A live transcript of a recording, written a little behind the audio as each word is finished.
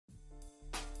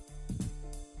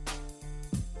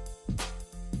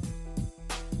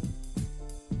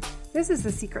This is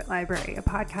The Secret Library, a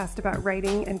podcast about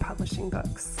writing and publishing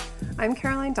books. I'm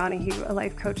Caroline Donahue, a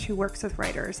life coach who works with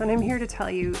writers, and I'm here to tell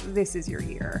you this is your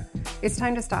year. It's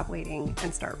time to stop waiting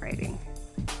and start writing.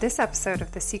 This episode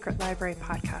of The Secret Library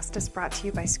podcast is brought to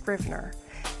you by Scrivener.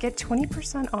 Get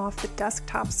 20% off the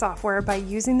desktop software by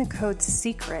using the code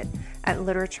SECRET at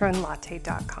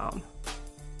literatureandlatte.com.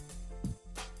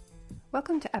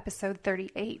 Welcome to episode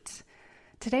 38.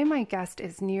 Today, my guest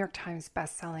is New York Times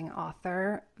bestselling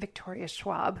author Victoria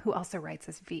Schwab, who also writes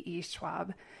as V.E.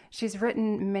 Schwab. She's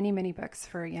written many, many books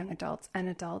for young adults and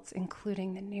adults,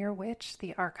 including The Near Witch,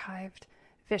 The Archived,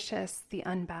 Vicious, The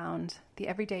Unbound, the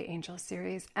Everyday Angel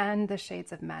series, and the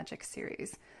Shades of Magic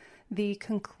series. The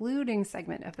concluding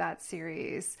segment of that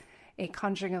series, A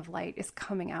Conjuring of Light, is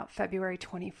coming out February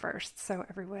 21st, so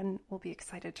everyone will be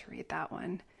excited to read that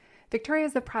one. Victoria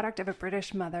is the product of a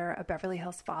British mother, a Beverly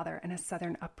Hills father, and a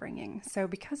Southern upbringing. So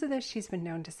because of this, she's been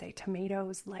known to say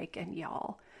tomatoes, like, and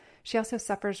y'all. She also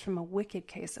suffers from a wicked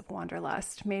case of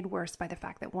wanderlust, made worse by the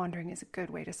fact that wandering is a good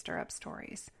way to stir up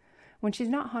stories. When she's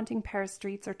not haunting Paris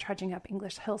streets or trudging up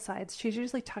English hillsides, she's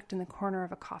usually tucked in the corner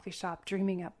of a coffee shop,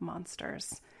 dreaming up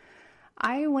monsters.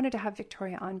 I wanted to have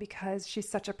Victoria on because she's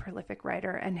such a prolific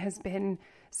writer and has been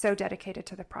so dedicated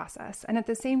to the process. And at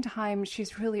the same time,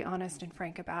 she's really honest and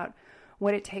frank about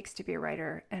what it takes to be a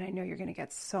writer. And I know you're going to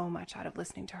get so much out of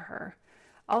listening to her.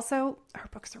 Also, her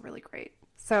books are really great.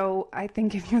 So I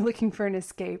think if you're looking for an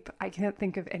escape, I can't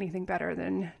think of anything better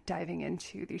than diving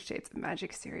into the Shades of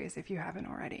Magic series if you haven't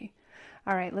already.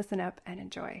 All right, listen up and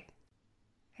enjoy.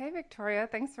 Hey, Victoria,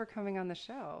 thanks for coming on the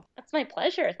show. That's my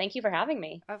pleasure. Thank you for having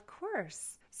me. Of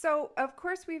course. So, of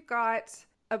course, we've got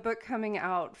a book coming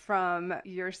out from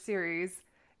your series,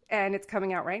 and it's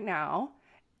coming out right now.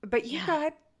 But you've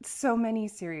got so many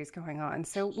series going on.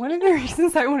 So one of the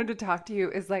reasons I wanted to talk to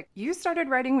you is you started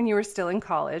writing when you were still in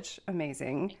college.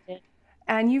 Amazing.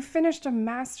 And you finished a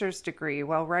master's degree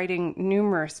while writing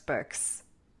numerous books.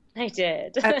 I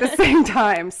did. At the same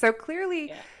time. So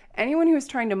clearly... anyone who is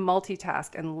trying to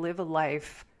multitask and live a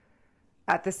life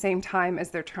at the same time as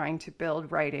they're trying to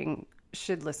build writing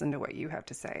should listen to what you have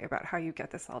to say about how you get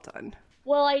this all done.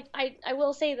 Well, I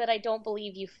will say that I don't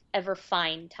believe you ever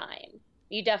find time.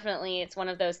 You definitely, it's one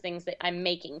of those things that I'm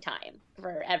making time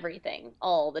for everything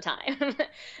all the time.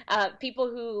 People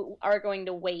who are going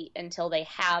to wait until they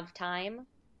have time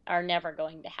are never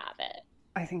going to have it.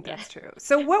 I think that's true.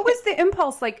 So what was the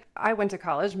impulse? I went to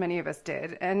college, many of us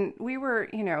did, and we were,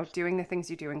 doing the things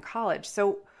you do in college.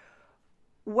 So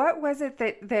what was it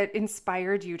that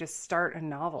inspired you to start a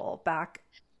novel back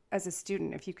as a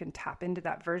student, if you can tap into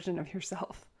that version of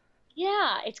yourself?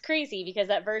 Yeah, it's crazy because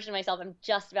that version of myself, I'm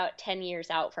just about 10 years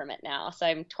out from it now. So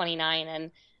I'm 29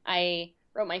 and I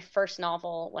wrote my first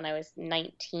novel when I was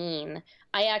 19.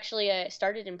 I actually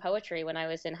started in poetry when I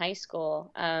was in high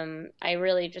school. I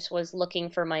really just was looking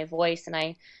for my voice, and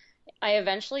I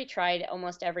eventually tried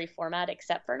almost every format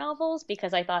except for novels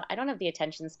because I thought I don't have the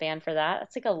attention span for that.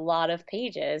 That's a lot of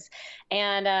pages.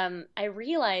 And I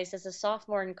realized as a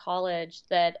sophomore in college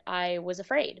that I was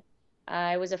afraid.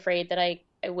 I was afraid that I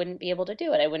wouldn't be able to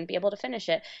do it. I wouldn't be able to finish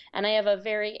it. And I have a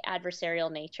very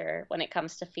adversarial nature when it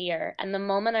comes to fear. And the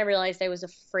moment I realized I was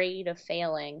afraid of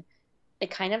failing, it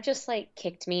kind of just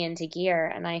kicked me into gear.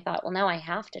 And I thought, well, now I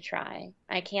have to try.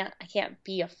 I can't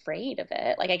be afraid of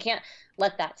it. I can't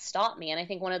let that stop me. And I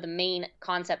think one of the main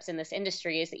concepts in this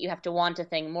industry is that you have to want a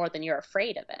thing more than you're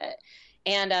afraid of it.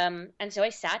 And so I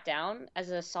sat down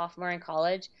as a sophomore in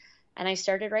college and I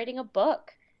started writing a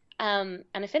book. And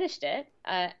I finished it,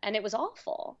 and it was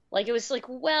awful. It was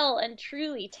well and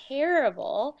truly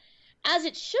terrible, as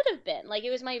it should have been.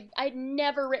 It was I'd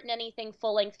never written anything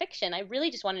full-length fiction. I really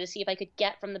just wanted to see if I could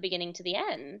get from the beginning to the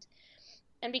end.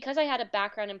 And because I had a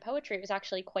background in poetry, it was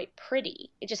actually quite pretty.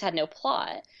 It just had no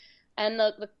plot. And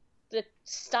the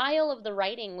style of the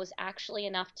writing was actually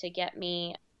enough to get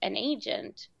me an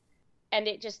agent. And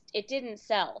it didn't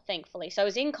sell, thankfully. So I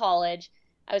was in college.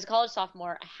 I was a college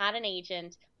sophomore. I had an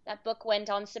agent. That book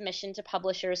went on submission to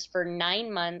publishers for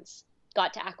 9 months,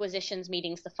 got to acquisitions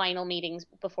meetings, the final meetings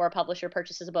before a publisher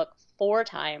purchases a book 4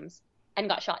 times, and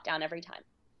got shot down every time.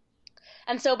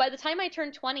 And so by the time I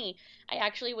turned 20, I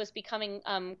actually was becoming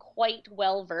quite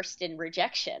well versed in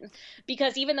rejection,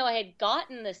 because even though I had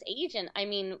gotten this agent,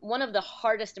 one of the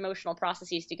hardest emotional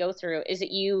processes to go through is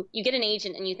that you get an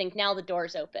agent and you think, now the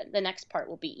door's open, the next part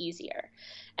will be easier.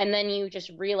 And then you just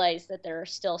realize that there are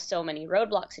still so many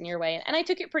roadblocks in your way. And I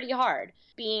took it pretty hard,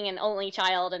 being an only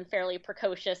child and fairly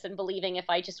precocious and believing if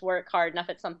I just work hard enough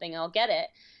at something, I'll get it.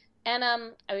 And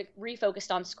I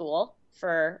refocused on school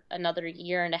for another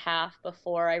year and a half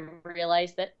before I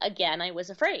realized that, again, I was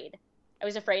afraid. I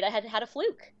was afraid I had had a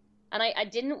fluke. And I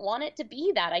didn't want it to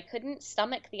be that. I couldn't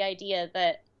stomach the idea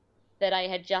that I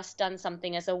had just done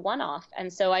something as a one-off.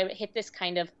 And so I hit this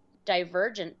kind of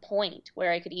divergent point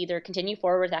where I could either continue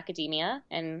forward with academia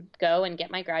and go and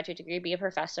get my graduate degree, be a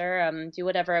professor, do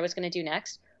whatever I was going to do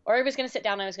next, or I was going to sit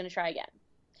down and I was going to try again.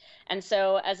 And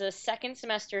so as a second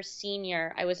semester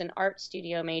senior, I was an art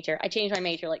studio major. I changed my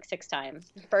major like 6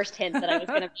 times. First hint that I was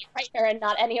going to be a writer and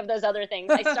not any of those other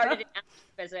things. I started in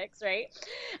astrophysics, right?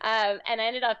 And I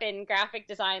ended up in graphic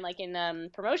design, like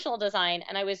in promotional design.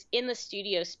 And I was in the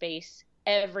studio space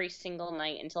every single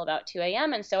night until about 2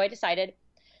 a.m. And so I decided,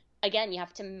 again, you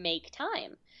have to make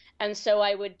time. And so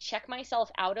I would check myself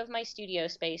out of my studio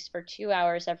space for 2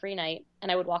 hours every night,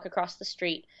 and I would walk across the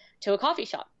street to a coffee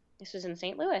shop. This was in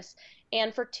St. Louis.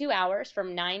 And for 2 hours,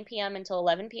 from 9 p.m. until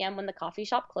 11 p.m. when the coffee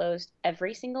shop closed,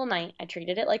 every single night, I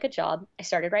treated it like a job. I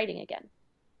started writing again.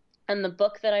 And the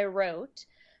book that I wrote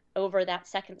over that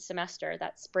second semester,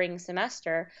 that spring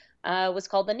semester, was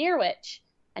called The Near Witch.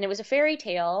 And it was a fairy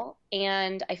tale,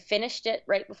 and I finished it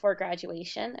right before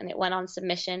graduation, and it went on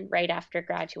submission right after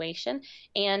graduation,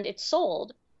 and it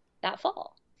sold that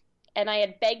fall. And I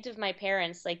had begged of my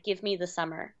parents, like, give me the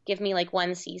summer, give me like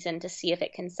 1 season to see if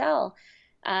it can sell.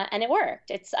 And it worked.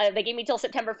 They gave me till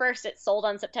September 1st. It sold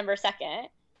on September 2nd.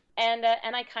 And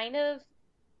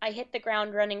I hit the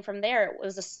ground running from there. It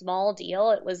was a small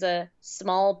deal. It was a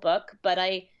small book, but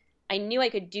I knew I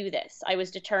could do this. I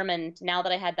was determined, now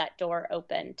that I had that door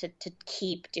open, to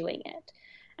keep doing it.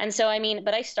 And so, I mean,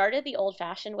 but I started the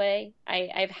old-fashioned way.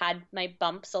 I've had my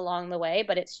bumps along the way,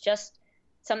 but it's just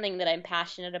something that I'm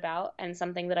passionate about and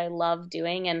something that I love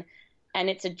doing. And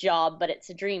it's a job, but it's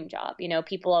a dream job. You know,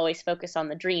 people always focus on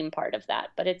the dream part of that,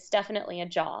 but it's definitely a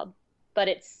job. But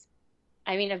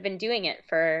I've been doing it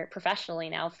professionally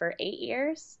now for 8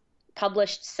 years,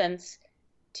 published since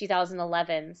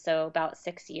 2011. So about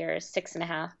 6 years,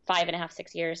 6.5, 5.5,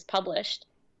 6 years published,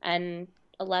 and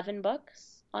 11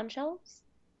 books on shelves.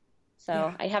 So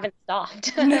yeah. I haven't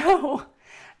stopped. No.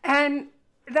 And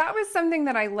that was something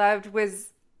that I loved,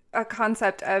 was a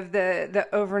concept of the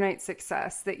overnight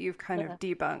success that you've kind of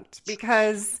debunked,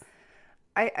 because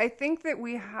I think that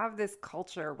we have this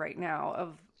culture right now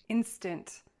of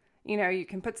instant, you know, you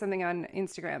can put something on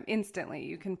Instagram instantly,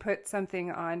 you can put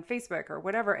something on Facebook or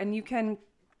whatever, and you can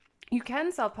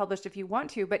self-publish if you want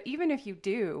to, but even if you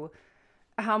do,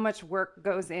 how much work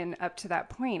goes in up to that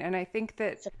point. And I think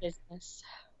that it's a business.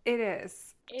 It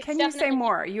is. Can you say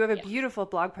more? You have a beautiful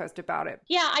blog post about it.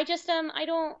 Yeah, I just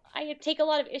I take a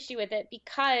lot of issue with it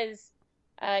because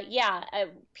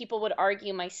people would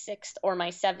argue my 6th or my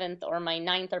 7th or my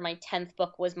 9th or my 10th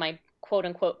book was my quote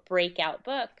unquote breakout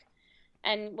book.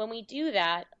 And when we do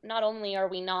that, not only are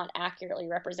we not accurately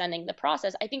representing the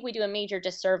process, I think we do a major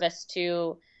disservice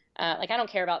to I don't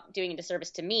care about doing a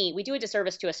disservice to me. We do a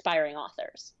disservice to aspiring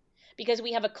authors because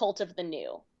we have a cult of the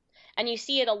new. And you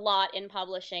see it a lot in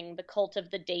publishing, the cult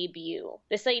of the debut.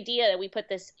 This idea that we put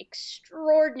this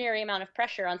extraordinary amount of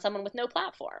pressure on someone with no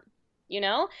platform, you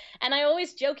know? And I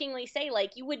always jokingly say,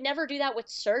 like, you would never do that with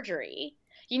surgery.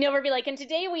 You never be like, and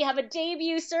today we have a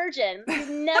debut surgeon who's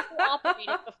never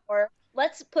operated before.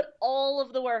 Let's put all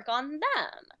of the work on them.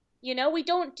 You know, we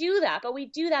don't do that, but we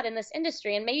do that in this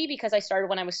industry. And maybe because I started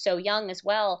when I was so young as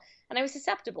well, and I was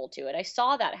susceptible to it. I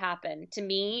saw that happen to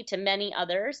me, to many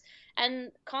others.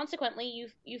 And consequently,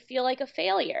 you feel like a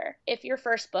failure if your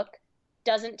first book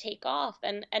doesn't take off.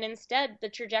 And instead, the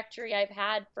trajectory I've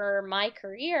had for my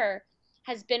career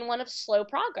has been one of slow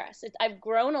progress. I've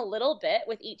grown a little bit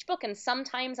with each book, and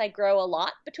sometimes I grow a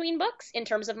lot between books in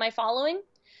terms of my following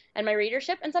and my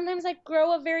readership, and sometimes I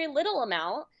grow a very little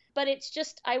amount. But it's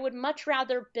just, I would much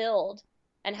rather build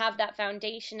and have that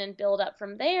foundation and build up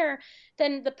from there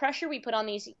than the pressure we put on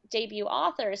these debut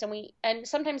authors. And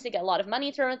sometimes they get a lot of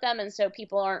money thrown at them, and so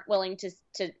people aren't willing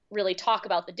to really talk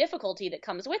about the difficulty that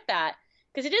comes with that,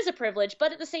 because it is a privilege,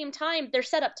 but at the same time, they're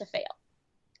set up to fail.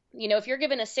 You know, if you're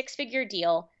given a 6-figure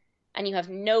deal and you have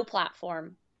no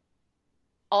platform,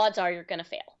 odds are you're going to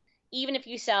fail. Even if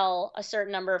you sell a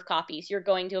certain number of copies, you're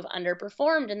going to have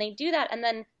underperformed, and they do that. And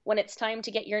then when it's time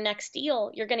to get your next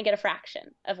deal, you're going to get a fraction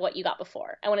of what you got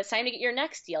before. And when it's time to get your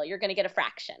next deal, you're going to get a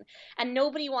fraction. And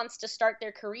nobody wants to start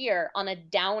their career on a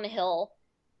downhill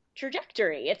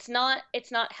trajectory. It's not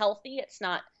healthy. It's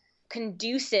not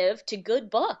conducive to good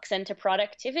books and to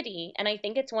productivity. And I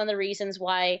think it's one of the reasons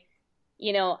why,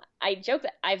 you know, I joke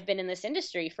that I've been in this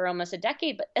industry for almost a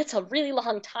decade, but it's a really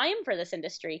long time for this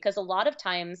industry, because a lot of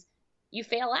times you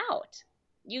fail out.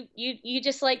 You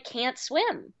just like can't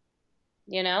swim,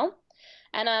 you know?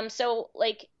 And so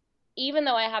like, even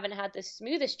though I haven't had the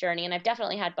smoothest journey, and I've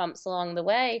definitely had bumps along the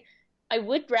way, I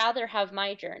would rather have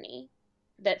my journey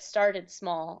that started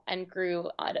small and grew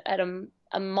at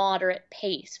a moderate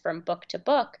pace from book to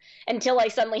book until I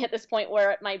suddenly hit this point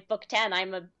where at my book 10,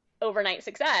 I'm a overnight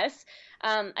success.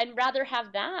 I'd rather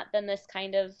have that than this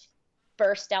kind of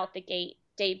burst out the gate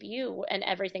debut and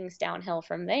everything's downhill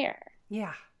from there.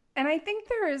 Yeah. And I think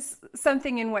there is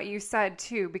something in what you said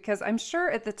too, because I'm sure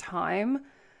at the time,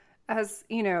 as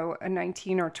you know, a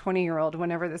 19 or 20-year-old,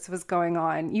 whenever this was going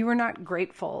on, you were not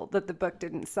grateful that the book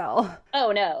didn't sell.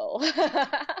 Oh no.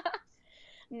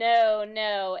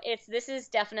 No. This is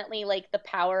definitely like the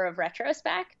power of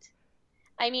retrospect.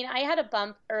 I mean, I had a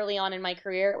bump early on in my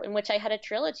career in which I had a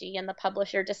trilogy and the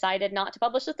publisher decided not to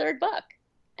publish the third book.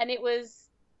 And it was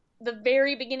the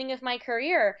very beginning of my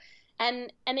career.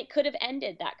 And it could have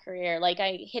ended that career. Like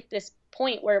I hit this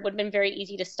point where it would have been very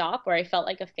easy to stop, where I felt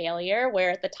like a failure,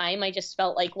 where at the time I just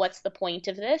felt like, what's the point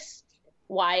of this?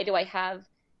 Why do I have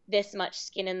this much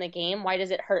skin in the game? Why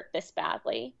does it hurt this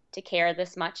badly to care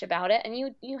this much about it?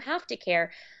 And you have to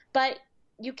care, but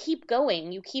you keep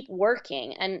going, you keep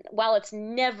working. And while it's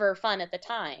never fun at the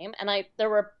time, and there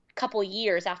were a couple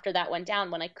years after that went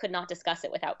down when I could not discuss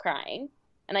it without crying.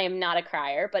 And I am not a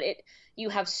crier, but you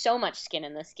have so much skin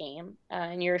in this game,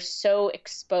 and you're so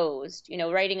exposed. You know,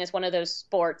 writing is one of those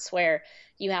sports where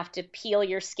you have to peel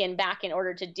your skin back in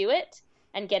order to do it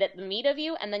and get at the meat of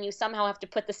you, and then you somehow have to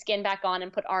put the skin back on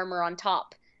and put armor on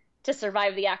top to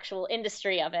survive the actual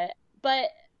industry of it. But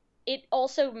it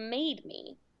also made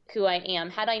me who I am.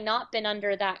 Had I not been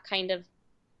under that kind of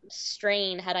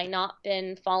strain, had I not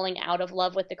been falling out of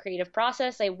love with the creative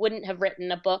process, I wouldn't have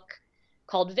written a book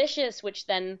called Vicious, which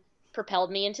then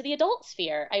propelled me into the adult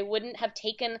sphere. I wouldn't have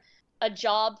taken a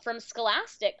job from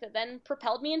Scholastic that then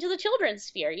propelled me into the children's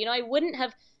sphere. You know, I wouldn't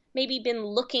have maybe been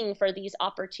looking for these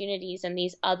opportunities and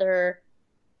these other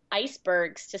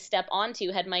icebergs to step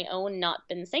onto had my own not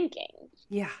been sinking.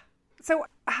 Yeah. So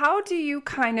how do you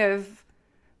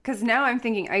because now I'm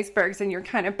thinking icebergs and you're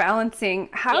kind of balancing,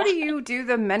 how do you do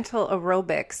the mental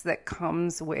aerobics that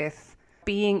comes with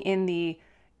being in the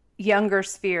younger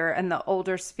sphere and the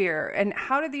older sphere? And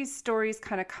how do these stories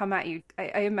kind of come at you?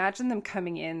 I imagine them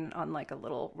coming in on like a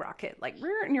little rocket, like,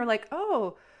 and you're like,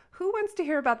 oh, who wants to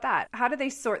hear about that? How do they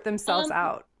sort themselves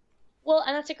out? Well,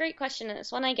 and that's a great question, and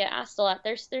it's one I get asked a lot.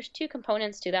 There's two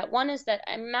components to that. One is that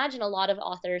I imagine a lot of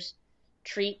authors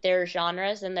treat their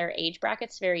genres and their age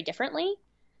brackets very differently,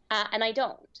 and I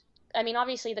don't. I mean,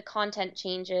 obviously the content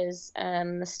changes,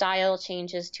 the style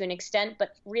changes to an extent,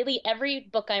 but really every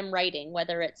book I'm writing,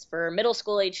 whether it's for middle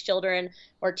school age children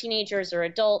or teenagers or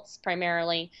adults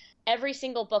primarily, every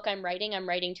single book I'm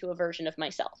writing to a version of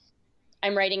myself.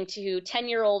 I'm writing to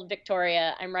 10-year-old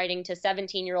Victoria, I'm writing to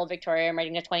 17-year-old Victoria, I'm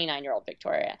writing to 29-year-old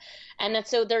Victoria. And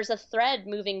so there's a thread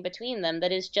moving between them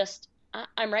that is just,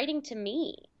 I'm writing to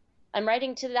me. I'm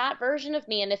writing to that version of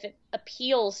me, and if it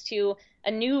appeals to a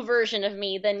new version of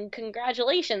me, then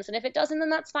congratulations. And if it doesn't, then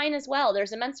that's fine as well.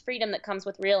 There's immense freedom that comes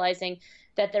with realizing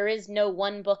that there is no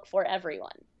one book for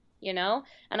everyone, you know?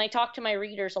 And I talk to my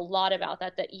readers a lot about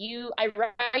that,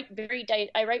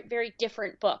 I write very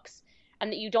different books,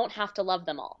 and that you don't have to love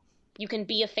them all. You can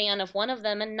be a fan of one of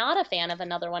them and not a fan of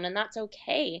another one, and that's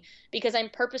okay, because I'm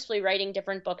purposefully writing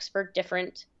different books for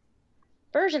different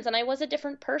versions, and I was a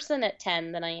different person at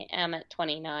 10 than I am at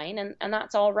 29, and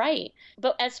that's all right.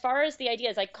 But as far as the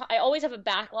ideas, I always have a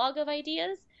backlog of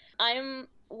ideas. I'm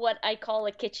what I call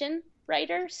a kitchen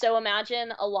writer, so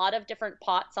imagine a lot of different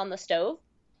pots on the stove,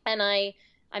 and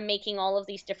I'm making all of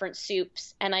these different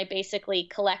soups, and I basically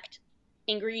collect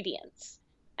ingredients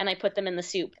and I put them in the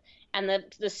soup, and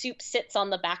the soup sits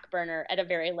on the back burner at a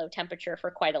very low temperature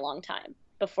for quite a long time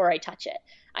before I touch it.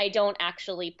 I don't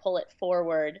actually pull it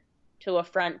forward to a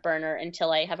front burner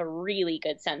until I have a really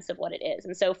good sense of what it is.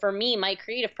 And so for me, my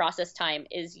creative process time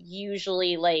is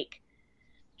usually like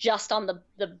just on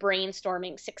the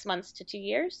brainstorming 6 months to 2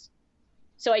 years.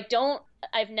 So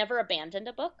I've never abandoned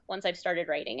a book once I've started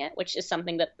writing it, which is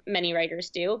something that many writers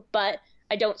do, but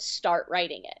I don't start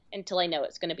writing it until I know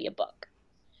it's going to be a book.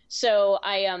 So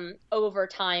I, over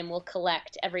time, will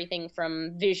collect everything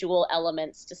from visual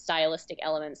elements to stylistic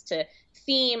elements to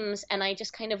themes, and I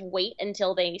just kind of wait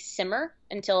until they simmer,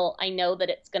 until I know that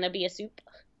it's going to be a soup.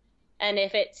 And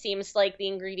if it seems like the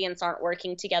ingredients aren't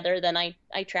working together, then I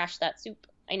trash that soup.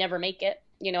 I never make it.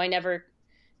 You know, I never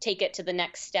take it to the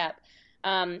next step.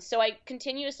 So I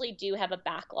continuously do have a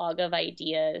backlog of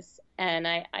ideas, and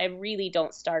I really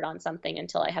don't start on something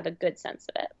until I have a good sense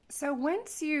of it. So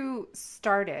once you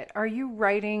start it, are you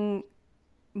writing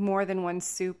more than one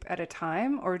soup at a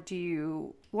time, or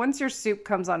once your soup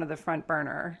comes onto the front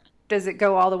burner, does it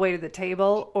go all the way to the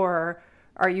table, or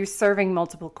are you serving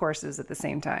multiple courses at the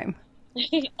same time?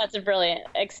 That's a brilliant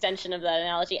extension of that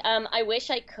analogy. I wish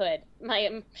I could.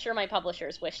 I'm sure my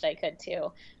publishers wished I could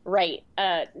too. Write,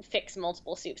 fix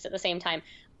multiple soups at the same time.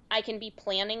 I can be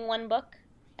planning one book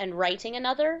and writing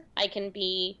another. I can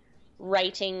be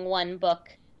writing one book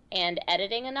and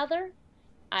editing another.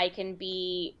 I can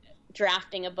be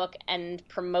drafting a book and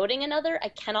promoting another. I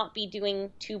cannot be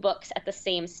doing two books at the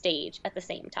same stage at the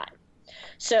same time.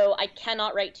 So I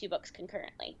cannot write two books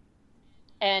concurrently.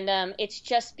 And it's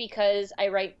just because I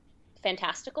write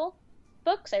fantastical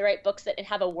books. I write books that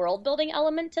have a world building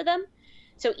element to them.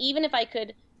 So even if I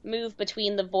could move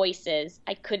between the voices,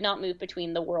 I could not move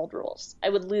between the world rules. I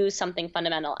would lose something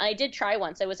fundamental. And I did try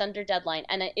once. I was under deadline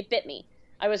and it bit me.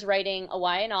 I was writing a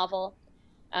YA novel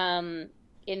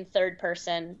in third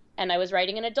person, and I was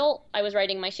writing an adult. I was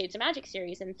writing my Shades of Magic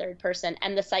series in third person,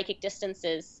 and the psychic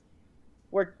distances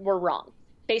were wrong.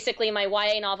 Basically, my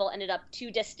YA novel ended up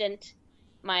too distant.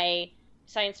 My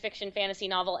science fiction fantasy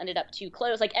novel ended up too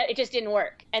close. Like, it just didn't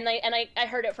work. And I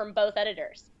heard it from both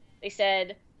editors. They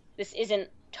said this isn't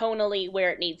tonally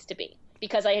where it needs to be,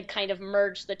 because I had kind of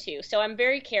merged the two. So I'm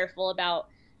very careful about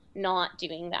not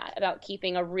doing that, about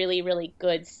keeping a really, really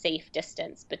good, safe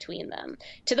distance between them,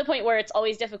 to the point where it's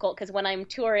always difficult, because when I'm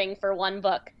touring for one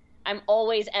book, I'm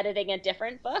always editing a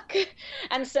different book.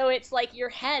 And so it's like your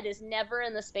head is never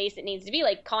in the space it needs to be.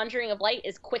 Like Conjuring of Light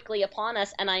is quickly upon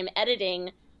us, and I'm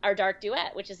editing our Dark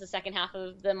Duet, which is the second half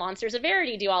of the Monsters of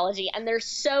Verity duology. And they're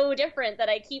so different that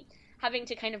I keep having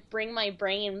to kind of bring my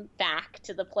brain back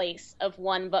to the place of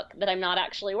one book that I'm not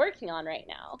actually working on right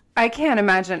now. I can't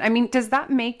imagine. I mean, does that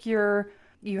make you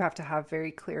have to have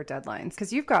very clear deadlines?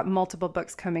 Because you've got multiple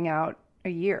books coming out a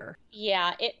year.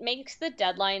 Yeah, it makes the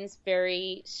deadlines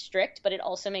very strict, but it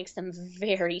also makes them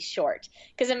very short.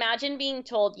 Because imagine being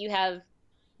told you have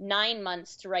 9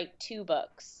 months to write 2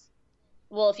 books.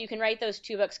 Well, if you can write those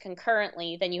 2 books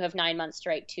concurrently, then you have 9 months to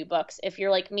write 2 books. If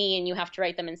you're like me and you have to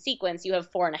write them in sequence, you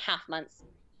have 4.5 months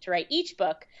to write each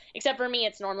book. Except for me,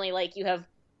 it's normally like you have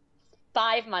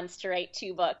 5 months to write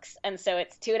 2 books. And so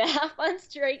it's 2.5 months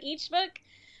to write each book.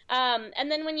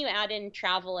 And then when you add in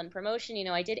travel and promotion,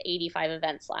 I did 85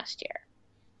 events last year.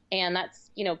 And that's,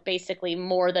 basically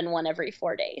more than one every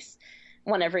 4 days,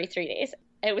 one every 3 days.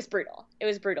 It was brutal. It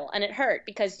was brutal. And it hurt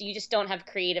because you just don't have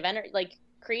creative energy. Like,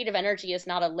 creative energy is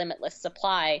not a limitless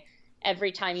supply.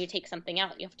 Every time you take something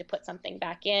out, you have to put something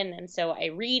back in. And so I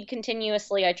read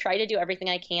continuously. I try to do everything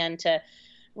I can to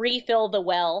refill the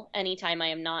well anytime I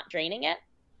am not draining it.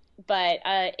 But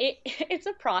it's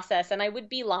a process, and I would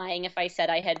be lying if I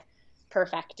said I had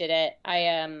perfected it.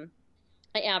 I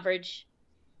average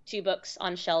 2 books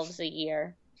on shelves a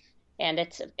year, and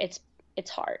it's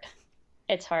hard.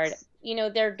 It's hard.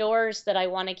 There are doors that I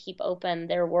want to keep open.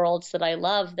 There are worlds that I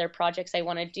love. There are projects I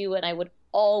want to do, and I would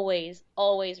always,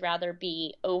 always rather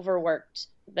be overworked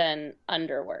than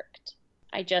underworked.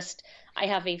 I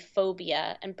have a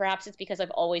phobia, and perhaps it's because I've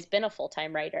always been a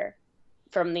full-time writer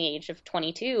from the age of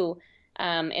 22,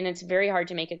 and it's very hard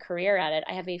to make a career at it.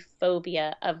 I have a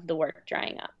phobia of the work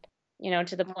drying up,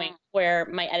 to the point where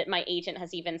my agent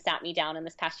has even sat me down in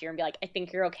this past year and be like, I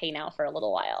think you're okay now for a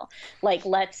little while. Like,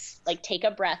 let's take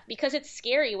a breath, because it's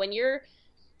scary when you're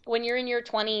in your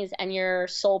 20s and you're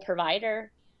sole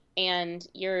provider and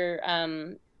you're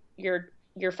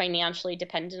financially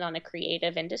dependent on a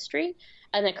creative industry,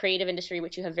 and the creative industry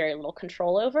which you have very little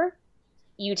control over.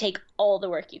 You take all the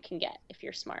work you can get if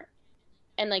you're smart.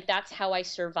 And that's how I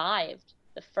survived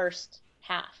the first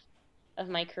half of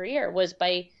my career, was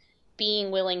by being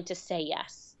willing to say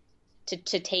yes, to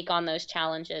take on those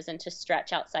challenges and to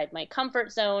stretch outside my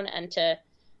comfort zone and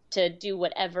to do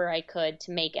whatever I could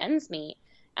to make ends meet.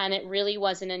 And it really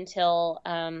wasn't until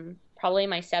probably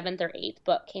my 7th or 8th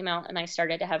book came out and I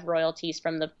started to have royalties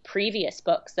from the previous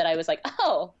books that I was like,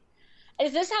 oh,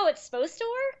 is this how it's supposed to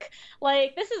work?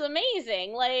 Like, this is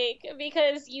amazing. Like,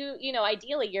 because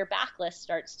ideally your backlist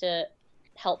starts to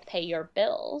help pay your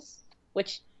bills,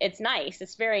 which it's nice.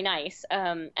 It's very nice.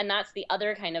 And that's the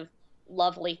other kind of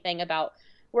lovely thing about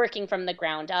working from the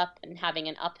ground up and having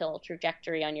an uphill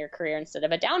trajectory on your career instead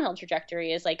of a downhill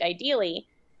trajectory is, like, ideally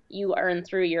you earn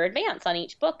through your advance on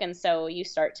each book. And so you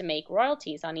start to make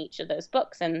royalties on each of those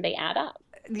books, and they add up.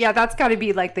 Yeah, that's got to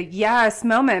be like the yes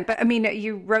moment. But I mean,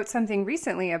 you wrote something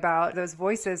recently about those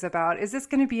voices about, is this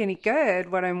going to be any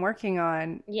good, what I'm working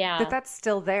on? Yeah. That's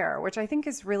still there, which I think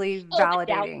is really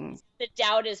validating. The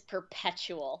doubt is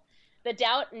perpetual. The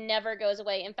doubt never goes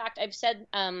away. In fact, I've said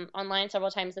online several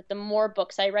times that the more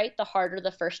books I write, the harder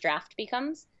the first draft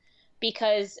becomes,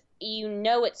 because you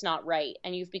know it's not right,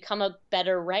 and you've become a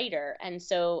better writer. And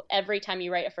so every time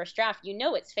you write a first draft, you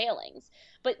know it's failings.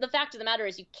 But the fact of the matter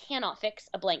is you cannot fix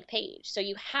a blank page. So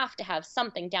you have to have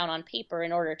something down on paper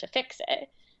in order to fix it.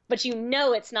 But you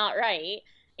know it's not right.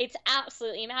 It's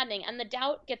absolutely maddening. And the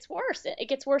doubt gets worse. It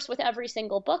gets worse with every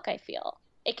single book, I feel.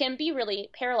 It can be really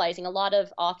paralyzing. A lot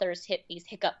of authors hit these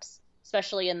hiccups,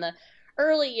 especially in the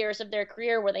early years of their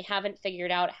career where they haven't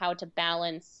figured out how to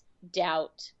balance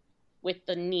doubt with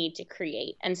the need to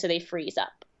create. And so they freeze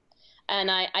up. And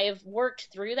I have worked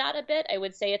through that a bit. I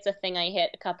would say it's a thing I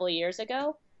hit a couple of years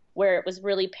ago where it was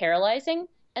really paralyzing.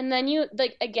 And then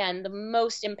again, the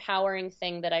most empowering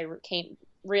thing that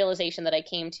realization that I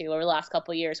came to over the last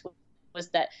couple of years was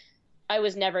that I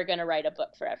was never going to write a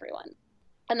book for everyone,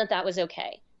 and that was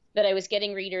okay. That I was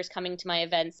getting readers coming to my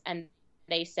events and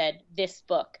they said, this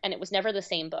book, and it was never the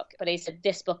same book, but they said,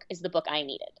 this book is the book I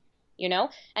needed,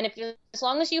 And as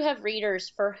long as you have readers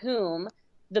for whom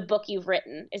the book you've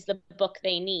written is the book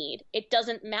they need, it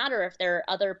doesn't matter if there are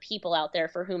other people out there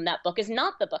for whom that book is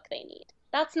not the book they need.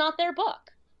 That's not their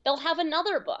book. They'll have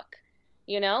another book,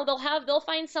 they'll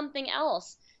find something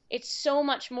else. It's so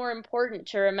much more important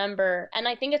to remember. And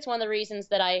I think it's one of the reasons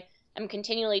that I am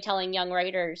continually telling young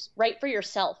writers, write for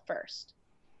yourself first.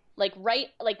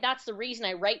 That's the reason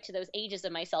I write to those ages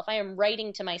of myself. I am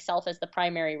writing to myself as the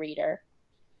primary reader,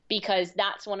 because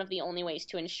that's one of the only ways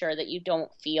to ensure that you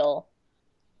don't feel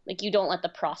like you don't let the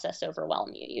process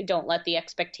overwhelm you. You don't let the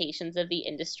expectations of the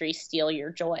industry steal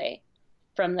your joy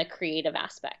from the creative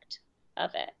aspect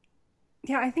of it.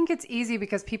 Yeah, I think it's easy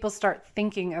because people start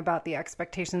thinking about the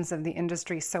expectations of the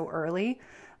industry so early.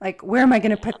 Like, where am I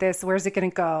going to put this? Where's it going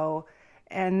to go?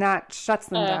 And that shuts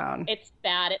them down. It's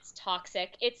bad. It's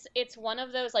toxic. It's one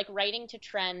of those, like, writing to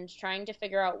trend, trying to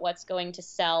figure out what's going to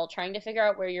sell, trying to figure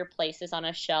out where your place is on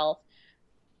a shelf.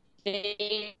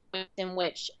 In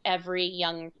which every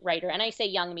young writer, and I say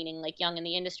young meaning like young in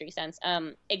the industry sense,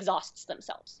 exhausts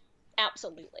themselves.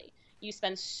 Absolutely. You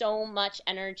spend so much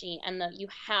energy, and you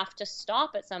have to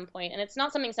stop at some point. And it's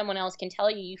not something someone else can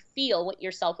tell you. You feel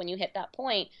yourself when you hit that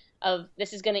point of,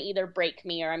 this is going to either break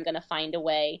me or I'm going to find a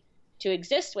way to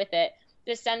exist with it.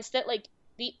 The sense that, like,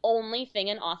 the only thing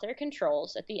an author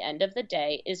controls at the end of the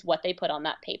day is what they put on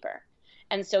that paper.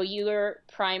 And so your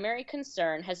primary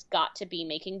concern has got to be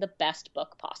making the best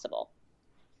book possible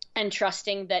and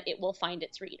trusting that it will find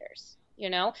its readers.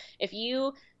 If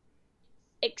you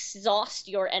exhaust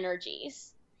your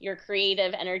energies, your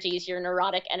creative energies, your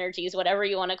neurotic energies, whatever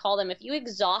you want to call them, if you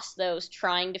exhaust those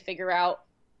trying to figure out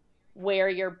where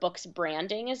your book's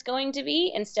branding is going to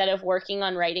be instead of working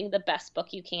on writing the best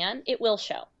book you can, it will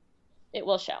show. It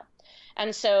will show.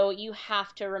 And so you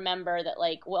have to remember that,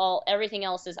 like, well, everything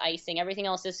else is icing. Everything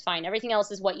else is fine. Everything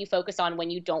else is what you focus on when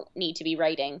you don't need to be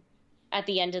writing. At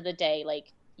the end of the day,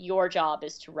 like, your job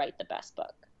is to write the best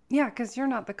book. Yeah, because you're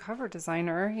not the cover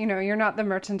designer. You're not the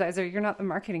merchandiser. You're not the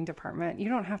marketing department. You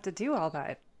don't have to do all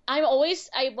that.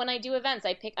 When I do events,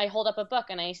 I hold up a book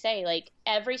and I say, like,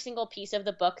 every single piece of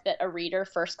the book that a reader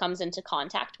first comes into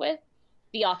contact with,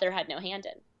 the author had no hand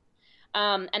in.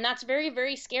 And that's very,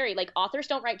 very scary. Like, authors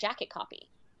don't write jacket copy.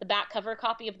 The back cover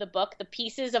copy of the book, the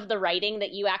pieces of the writing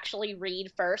that you actually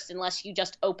read first, unless you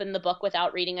just open the book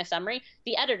without reading a summary,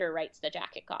 the editor writes the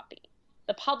jacket copy.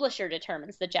 The publisher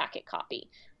determines the jacket copy.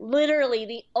 Literally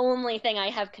the only thing I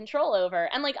have control over.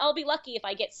 And, like, I'll be lucky if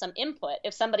I get some input,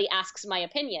 if somebody asks my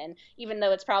opinion, even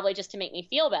though it's probably just to make me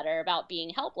feel better about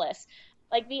being helpless.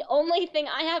 Like, the only thing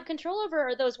I have control over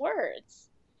are those words.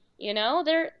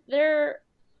 They're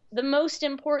the most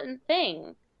important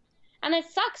thing. And it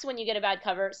sucks when you get a bad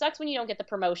cover. It sucks when you don't get the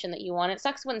promotion that you want. It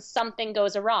sucks when something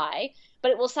goes awry. But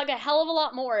it will suck a hell of a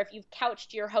lot more if you've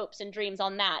couched your hopes and dreams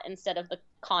on that instead of the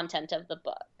content of the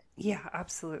book. Yeah,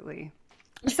 absolutely.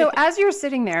 So as you're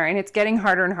sitting there, and it's getting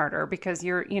harder and harder because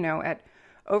you're, at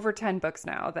over 10 books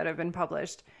now that have been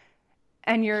published,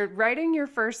 and you're writing your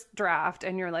first draft,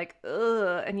 and you're like,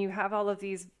 ugh, and you have all of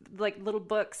these, like, little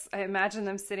books. I imagine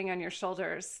them sitting on your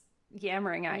shoulders,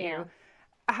 yammering at you.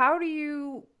 How do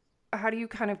you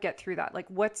kind of get through that? Like,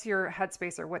 what's your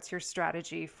headspace, or what's your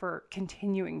strategy for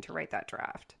continuing to write that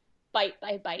draft? Bite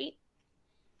by bite.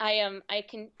 I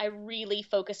really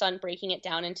focus on breaking it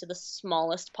down into the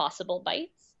smallest possible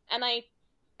bites. And I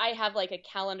have, like, a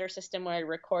calendar system where I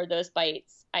record those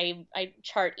bites. I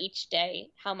chart each day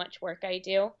how much work I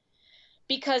do.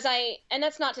 Because and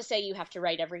that's not to say you have to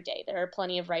write every day. There are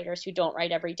plenty of writers who don't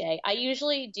write every day. I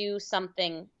usually do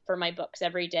something for my books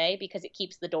every day because it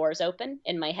keeps the doors open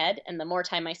in my head. And the more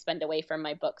time I spend away from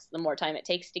my books, the more time it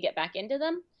takes to get back into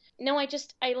them. No,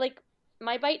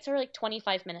 my bites are like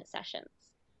 25-minute sessions,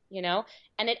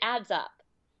 and it adds up.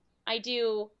 I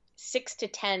do 6 to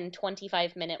 10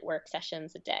 25-minute work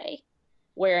sessions a day,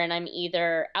 wherein I'm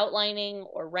either outlining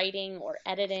or writing or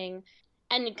editing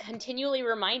and continually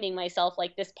reminding myself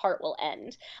like this part will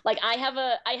end. Like I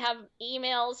have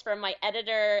emails from my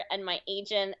editor and my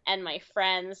agent and my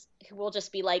friends who will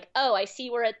just be like, "Oh, I see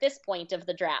we're at this point of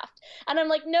the draft." And I'm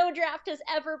like, "No draft has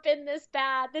ever been this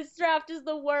bad. This draft is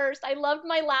the worst. I loved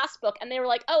my last book." And they were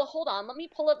like, "Oh, hold on. Let me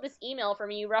pull up this email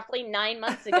from you roughly 9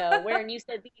 months ago wherein you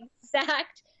said the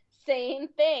exact same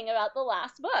thing about the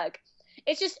last book."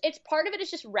 It's part of it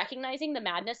is just recognizing the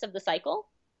madness of the cycle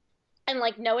and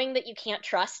like knowing that you can't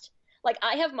trust. Like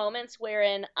I have moments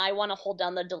wherein I want to hold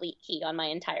down the delete key on my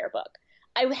entire book.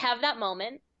 I have that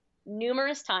moment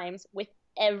numerous times with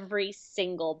every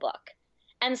single book.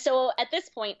 And so at this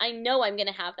point, I know I'm going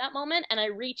to have that moment and I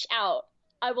reach out.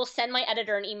 I will send my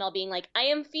editor an email being like, "I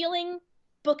am feeling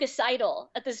bookicidal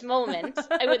at this moment.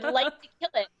 I would like to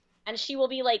kill it." And she will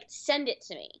be like, "Send it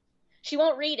to me." She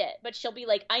won't read it, but she'll be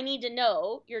like, "I need to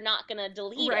know you're not going to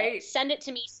delete it. Send it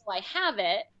to me so I have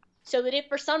it. So that if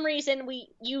for some reason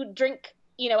you drink,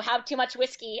 have too much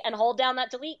whiskey and hold down that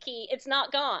delete key, it's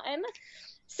not gone."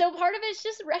 So part of it is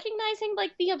just recognizing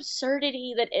like the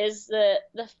absurdity that is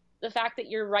the fact that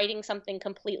you're writing something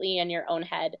completely in your own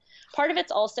head. Part of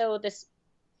it's also this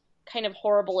kind of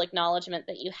horrible acknowledgement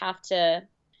that you have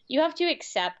to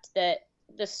accept that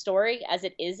the story as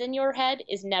it is in your head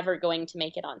is never going to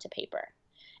make it onto paper.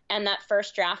 And that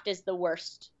first draft is the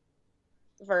worst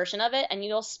version of it. And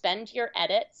you'll spend your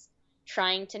edits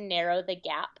trying to narrow the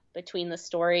gap between the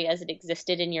story as it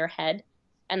existed in your head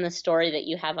and the story that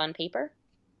you have on paper.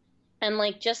 And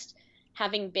like just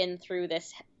having been through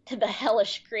the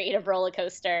hellish creative roller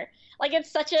coaster, like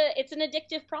it's an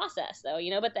addictive process though,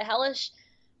 but the hellish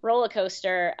roller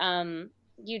coaster,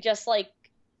 you just like,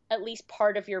 at least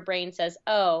part of your brain says,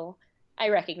 "Oh, I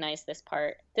recognize this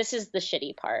part. This is the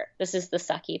shitty part. This is the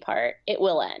sucky part. It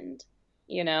will end,"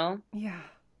 Yeah.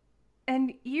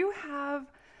 And you have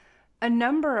a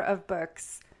number of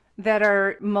books that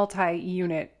are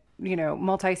multi-unit,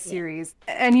 multi-series.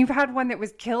 Yeah. And you've had one that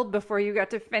was killed before you got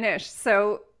to finish.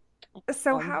 So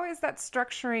how is that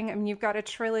structuring? I mean, you've got a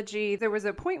trilogy. There was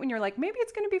a point when you're like, maybe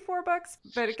it's going to be 4 books,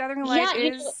 but Gathering Light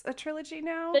is a trilogy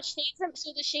now? The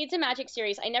Shades of Magic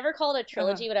series, I never call it a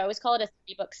trilogy, but I always call it a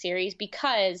 3-book series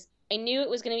because I knew it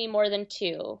was going to be more than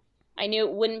 2. I knew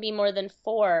it wouldn't be more than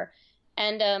 4.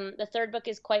 And the 3rd book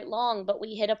is quite long, but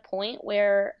we hit a point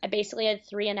where I basically had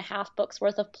 3.5 books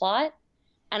worth of plot.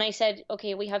 And I said,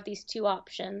 okay, we have these 2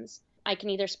 options. I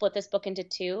can either split this book into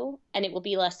 2 and it will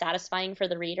be less satisfying for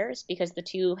the readers because the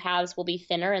 2 halves will be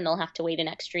thinner and they'll have to wait an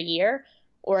extra year,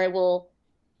 or I will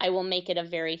make it a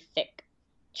very thick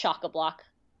chock-a-block,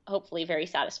 hopefully very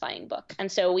satisfying book.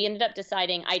 And so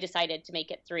I decided to make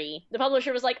it 3. The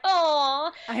publisher was like,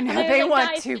 "Oh, I know they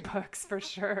want 2 books for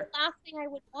sure." The last thing I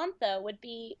would want though would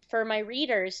be for my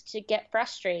readers to get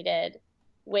frustrated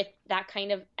with that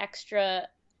kind of extra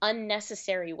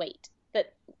unnecessary weight.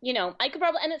 That, I could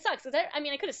probably, and it sucks because I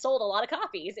could have sold a lot of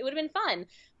copies. It would have been fun,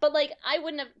 but like I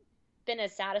wouldn't have been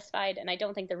as satisfied, and I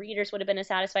don't think the readers would have been as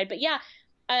satisfied. But yeah,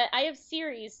 I have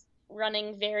series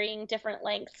running varying different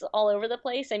lengths all over the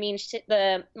place. I mean,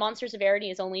 the Monsters of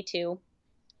Verity is only 2.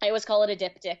 I always call it a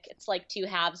diptych. It's like 2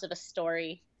 halves of a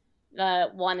story.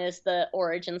 One is the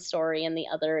origin story, and the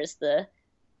other is the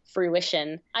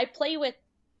fruition. I play with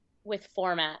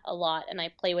format a lot, and I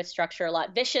play with structure a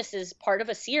lot. Vicious is part of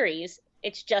a series.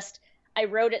 It's just I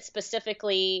wrote it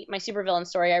specifically, my supervillain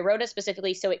story, I wrote it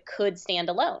specifically so it could stand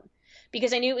alone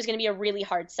because I knew it was going to be a really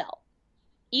hard sell.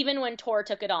 Even when Tor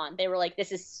took it on, they were like,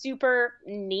 "This is super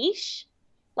niche.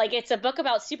 Like it's a book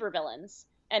about supervillains,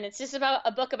 and it's just about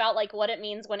a book about like what it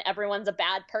means when everyone's a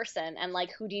bad person and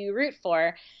like who do you root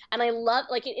for." And I love,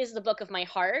 like, it is the book of my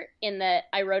heart in that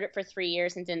I wrote it for 3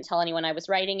 years and didn't tell anyone I was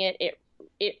writing it.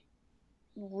 It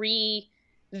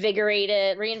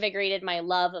reinvigorated my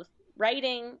love of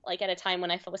writing, like at a time when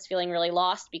I was feeling really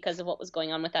lost because of what was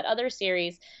going on with that other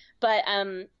series. But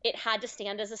it had to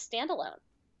stand as a standalone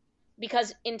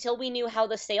because until we knew how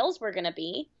the sales were going to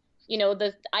be,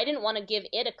 I didn't want to give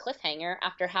it a cliffhanger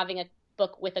after having a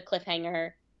book with a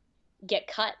cliffhanger get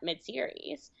cut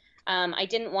mid-series. I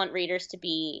didn't want readers to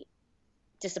be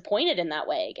disappointed in that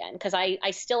way again, because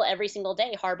I still every single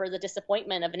day harbor the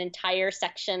disappointment of an entire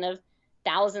section of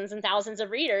thousands and thousands of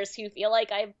readers who feel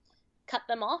like I've cut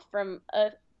them off from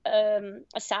a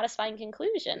satisfying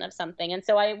conclusion of something. And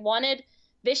so I wanted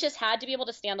Vicious had to be able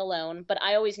to stand alone, but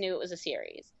I always knew it was a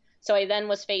series. So I then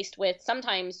was faced with,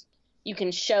 sometimes you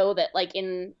can show that, like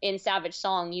in Savage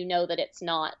Song, that it's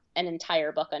not an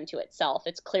entire book unto itself.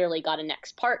 It's clearly got a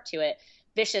next part to it.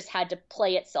 Vicious had to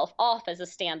play itself off as a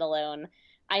standalone.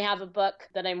 I have a book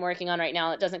that I'm working on right now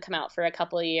that doesn't come out for a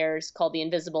couple of years called The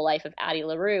Invisible Life of Addie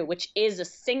LaRue, which is a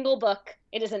single book.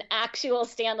 It is an actual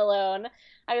standalone.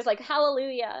 I was like,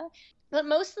 hallelujah. But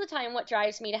most of the time, what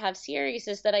drives me to have series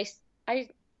is that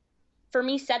for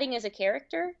me, setting is a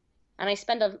character, and I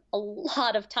spend a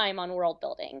lot of time on world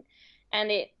building. And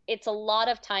it's a lot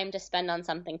of time to spend on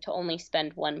something to only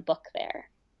spend one book there.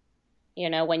 You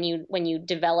know, when you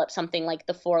develop something like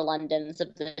the Four Londons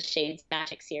of the Shades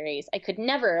Magic series, I could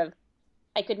never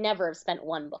have spent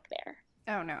one book there.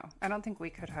 Oh no, I don't think we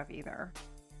could have either.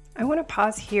 I want to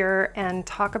pause here and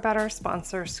talk about our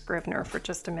sponsor, Scrivener, for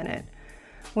just a minute.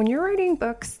 When you're writing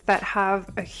books that have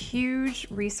a huge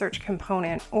research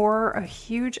component or a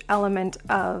huge element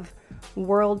of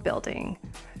world building,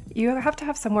 you have to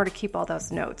have somewhere to keep all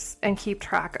those notes and keep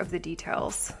track of the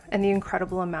details and the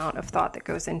incredible amount of thought that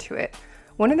goes into it.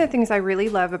 One of the things I really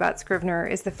love about Scrivener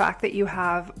is the fact that you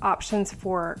have options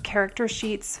for character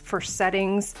sheets, for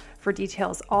settings, for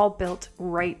details, all built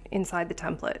right inside the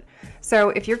template. So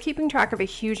if you're keeping track of a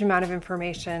huge amount of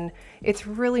information, it's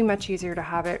really much easier to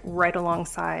have it right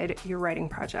alongside your writing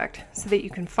project so that you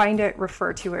can find it,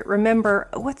 refer to it, remember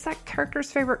what's that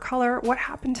character's favorite color, what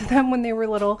happened to them when they were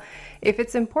little. If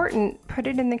it's important, put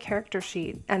it in the character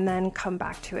sheet and then come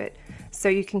back to it so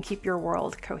you can keep your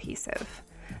world cohesive.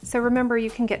 So remember,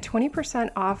 you can get 20%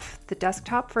 off the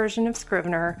desktop version of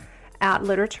Scrivener at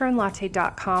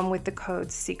literatureandlatte.com with the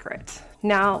code SECRET.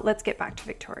 Now, let's get back to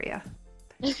Victoria.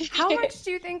 How much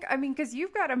do you think, because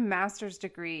you've got a master's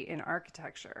degree in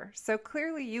architecture, so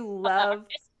clearly you love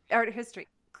art history.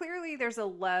 Clearly there's a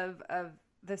love of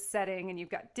the setting and you've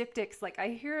got diptychs. Like I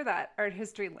hear that art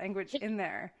history language in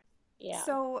there. Yeah.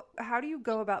 So how do you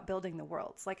go about building the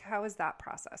worlds? Like how is that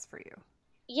process for you?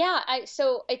 Yeah,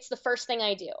 so it's the first thing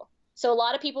I do. So a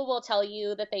lot of people will tell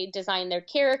you that they design their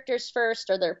characters first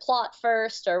or their plot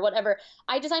first or whatever.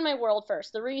 I design my world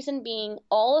first. The reason being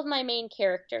all of my main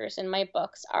characters in my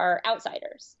books are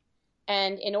outsiders.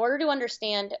 And in order to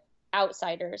understand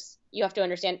outsiders, you have to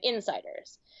understand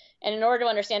insiders. And in order to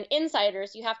understand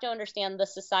insiders, you have to understand the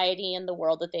society and the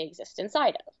world that they exist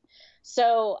inside of.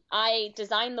 So I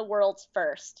design the worlds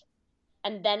first,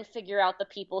 and then figure out the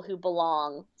people who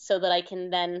belong so that I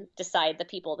can then decide the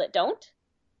people that don't.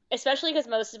 Especially because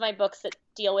most of my books that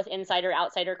deal with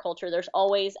insider-outsider culture, there's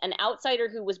always an outsider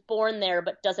who was born there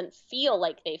but doesn't feel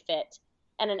like they fit,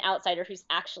 and an outsider who's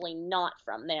actually not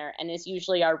from there and is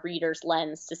usually our reader's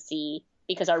lens to see,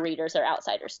 because our readers are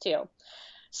outsiders too.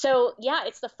 So yeah,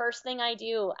 it's the first thing I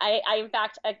do. I in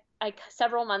fact,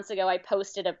 several months ago, I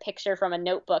posted a picture from a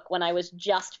notebook when I was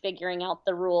just figuring out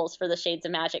the rules for the Shades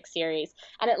of Magic series.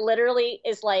 And it literally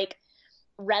is like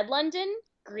red London,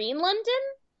 green London,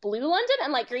 blue London,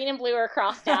 and like green and blue are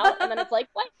crossed out. And then it's like,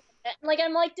 what? Like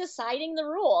I'm like deciding the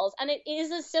rules. And it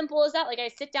is as simple as that. Like I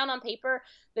sit down on paper,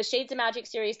 the Shades of Magic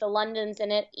series, the Londons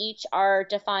in it, each are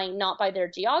defined not by their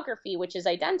geography, which is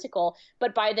identical,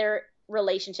 but by their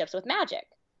relationships with magic.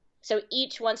 So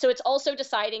each one, so it's also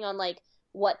deciding on like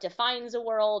what defines a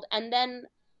world. And then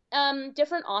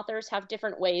different authors have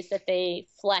different ways that they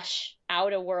flesh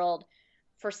out a world.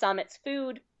 For some, it's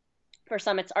food. For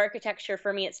some, it's architecture.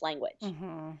 For me, it's language.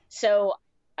 Mm-hmm. So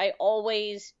I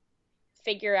always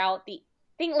figure out the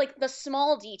thing, like the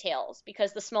small details,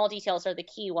 because the small details are the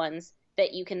key ones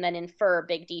that you can then infer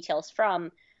big details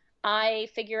from. I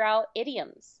figure out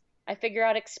idioms. I figure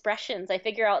out expressions. I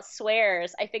figure out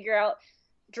swears. I figure out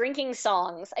drinking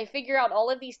songs. I figure out all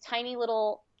of these tiny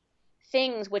little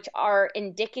things which are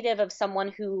indicative of someone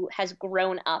who has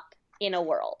grown up in a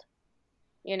world,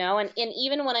 you know? And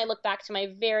even when I look back to my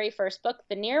very first book,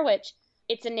 The Near Witch,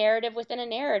 it's a narrative within a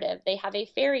narrative. They have a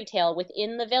fairy tale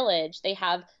within the village. They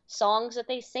have songs that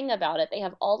they sing about it. They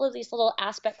have all of these little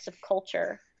aspects of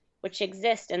culture which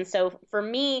exist. And so for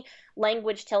me,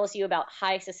 language tells you about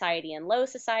high society and low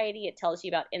society. It tells you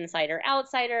about insider,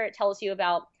 outsider. It tells you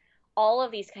about all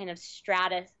of these kind of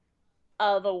strata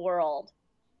of a world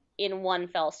in one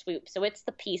fell swoop. So it's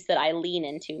the piece that I lean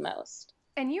into most.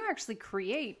 And you actually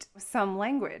create some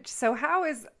language. So how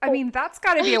is, that's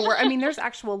got to be a word. There's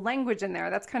actual language in there.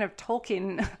 That's kind of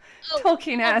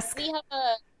Tolkien-esque. We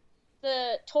have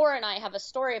the Tor and I have a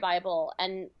story Bible,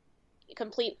 and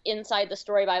complete inside the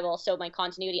story Bible, so my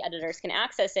continuity editors can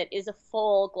access it, is a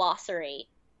full glossary.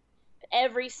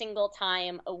 Every single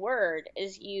time a word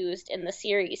is used in the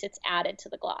series, it's added to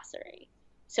the glossary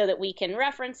so that we can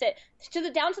reference it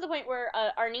down to the point where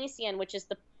Arnesian, which is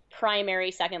the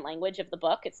primary second language of the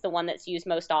book, it's the one that's used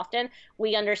most often,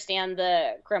 we understand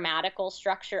the grammatical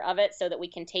structure of it so that we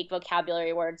can take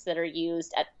vocabulary words that are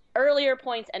used at earlier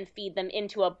points and feed them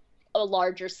into a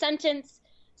larger sentence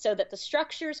so that the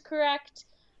structure is correct.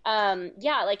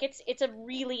 Yeah, like it's a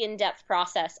really in-depth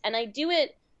process, and I do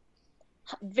it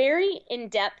very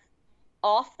in-depth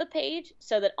off the page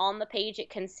so that on the page it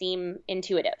can seem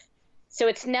intuitive. So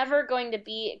it's never going to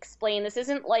be explained. This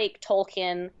isn't like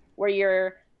Tolkien where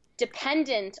you're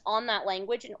dependent on that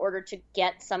language in order to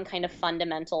get some kind of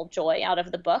fundamental joy out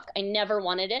of the book. I never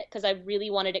wanted it because I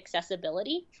really wanted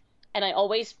accessibility. And I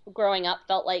always, growing up,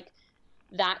 felt like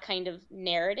that kind of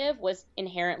narrative was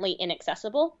inherently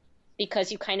inaccessible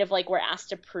because you kind of like were asked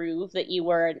to prove that you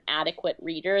were an adequate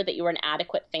reader, that you were an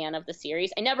adequate fan of the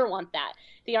series. I never want that.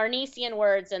 The Arnesian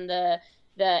words and the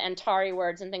Antari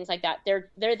words and things like that, they're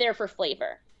there for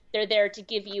flavor. They're there to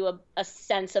give you a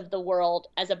sense of the world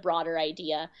as a broader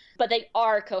idea, but they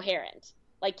are coherent.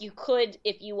 Like you could,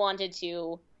 if you wanted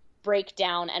to, break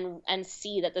down and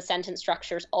see that the sentence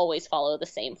structures always follow the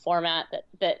same format,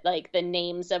 that like the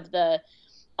names of the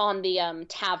on the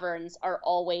taverns are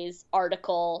always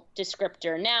article,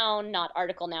 descriptor, noun, not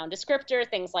article, noun, descriptor,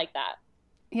 things like that.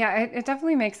 Yeah, it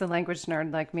definitely makes a language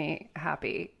nerd like me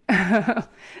happy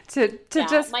to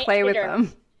just play with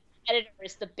them. Editor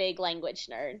is the big language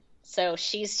nerd, so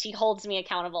she holds me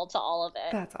accountable to all of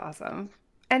it. That's awesome.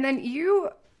 And then you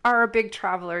are a big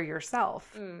traveler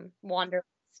yourself. Wanderlust.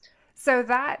 So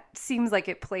that seems like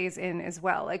it plays in as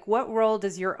well. Like, what role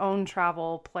does your own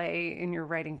travel play in your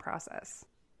writing process?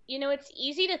 You know, it's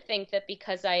easy to think that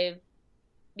because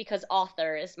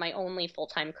author is my only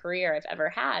full-time career I've ever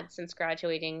had since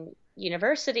graduating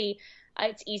university,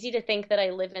 it's easy to think that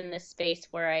I live in this space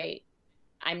where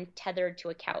I'm tethered to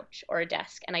a couch or a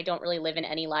desk, and I don't really live in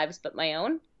any lives but my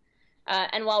own.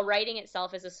 And while writing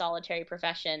itself is a solitary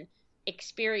profession,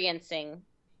 experiencing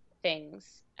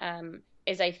things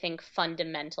is, I think,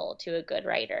 fundamental to a good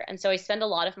writer. And so I spend a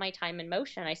lot of my time in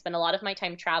motion. I spend a lot of my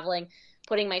time traveling,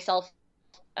 putting myself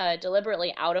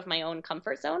deliberately out of my own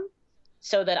comfort zone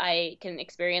so that I can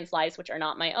experience lives which are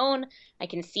not my own. I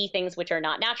can see things which are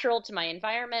not natural to my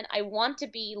environment. I want to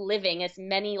be living as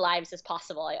many lives as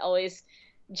possible. I always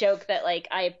joke that like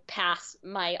I pass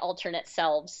my alternate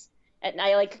selves, and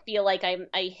I like feel like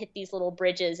I hit these little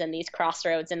bridges and these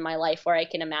crossroads in my life where I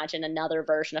can imagine another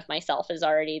version of myself is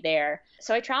already there.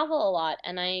 So I travel a lot,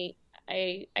 and I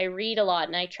read a lot,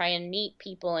 and I try and meet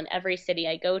people in every city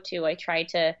I go to. I try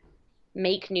to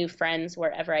make new friends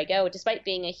wherever I go. Despite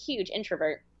being a huge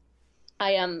introvert,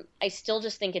 I still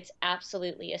just think it's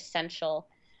absolutely essential,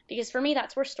 because for me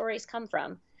that's where stories come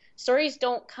from. Stories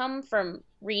don't come from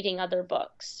reading other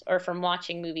books or from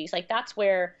watching movies. Like that's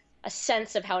where a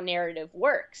sense of how narrative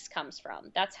works comes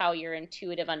from. That's how your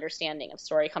intuitive understanding of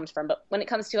story comes from. But when it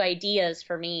comes to ideas,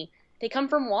 for me, they come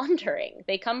from wandering.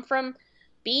 They come from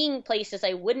being places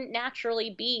I wouldn't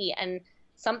naturally be, and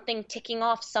something ticking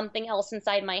off something else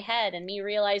inside my head, and me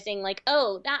realizing like,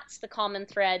 oh, that's the common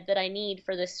thread that I need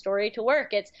for this story to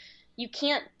work. You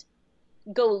can't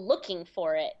go looking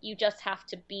for it. You just have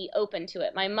to be open to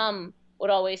it. My mom would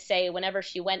always say whenever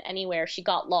she went anywhere, she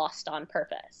got lost on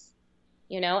purpose,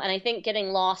 and I think getting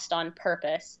lost on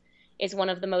purpose is one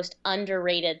of the most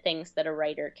underrated things that a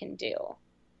writer can do,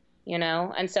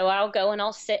 and so I'll go and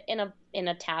I'll sit in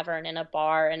a tavern, in a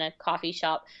bar, in a coffee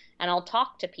shop, and I'll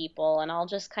talk to people, and I'll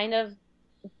just kind of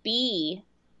be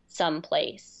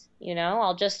someplace.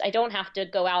 I don't have to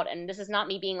go out, and this is not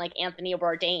me being like Anthony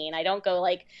Bourdain. I don't go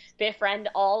like befriend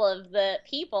all of the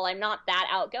people. I'm not that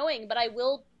outgoing, but I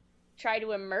will try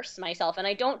to immerse myself, and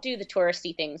I don't do the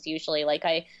touristy things usually. Like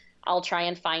I'll try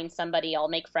and find somebody, I'll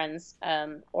make friends,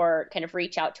 or kind of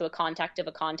reach out to a contact of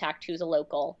a contact who's a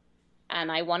local,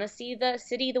 and I want to see the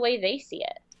city the way they see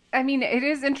it. I mean, it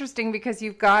is interesting because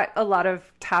you've got a lot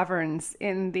of taverns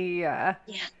in the yeah,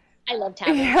 I love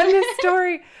taverns. Yeah, in the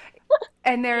story.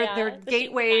 And they're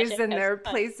gateways, and they're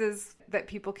places that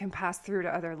people can pass through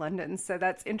to other Londons. So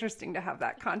that's interesting to have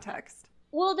that context.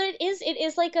 Well, it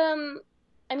is like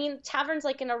I mean, taverns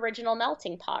like an original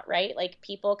melting pot, right? Like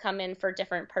people come in for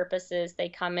different purposes. They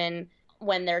come in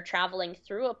when they're traveling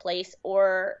through a place,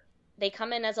 or they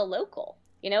come in as a local.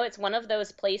 It's one of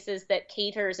those places that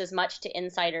caters as much to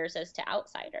insiders as to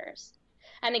outsiders.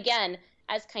 And again,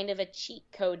 as kind of a cheat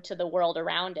code to the world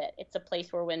around it, it's a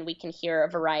place where when we can hear a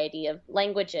variety of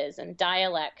languages and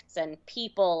dialects and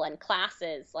people and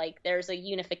classes, like there's a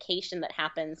unification that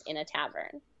happens in a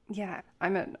tavern. Yeah,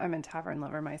 I'm a tavern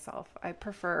lover myself. I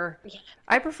prefer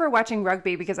watching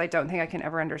rugby because I don't think I can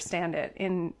ever understand it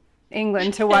in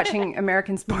England to watching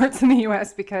American sports in the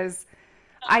US, because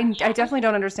I definitely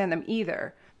don't understand them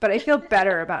either, but I feel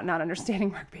better about not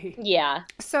understanding rugby. Yeah.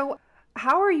 So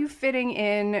how are you fitting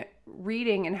in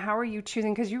reading, and how are you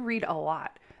choosing? Because you read a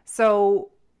lot. So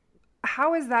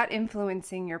how is that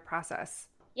influencing your process?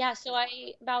 Yeah. So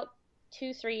about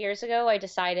 2, 3 years ago, I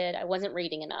decided I wasn't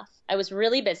reading enough. I was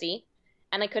really busy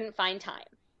and I couldn't find time,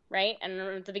 right? And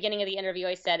at the beginning of the interview,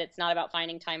 I said it's not about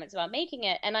finding time, it's about making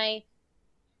it. And I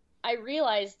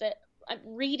realized that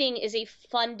reading is a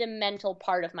fundamental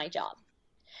part of my job.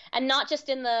 And not just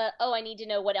in the, oh, I need to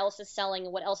know what else is selling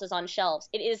and what else is on shelves.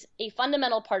 It is a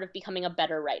fundamental part of becoming a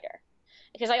better writer.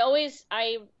 Because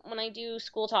when I do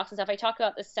school talks and stuff, I talk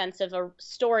about this sense of a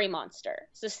story monster.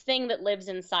 It's this thing that lives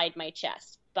inside my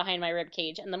chest, behind my rib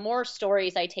cage. And the more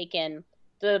stories I take in,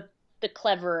 the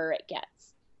cleverer it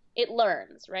gets. It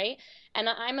learns, right? And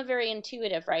I'm a very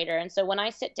intuitive writer. And so when I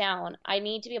sit down, I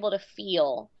need to be able to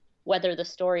feel whether the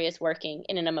story is working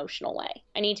in an emotional way.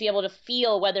 I need to be able to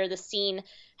feel whether the scene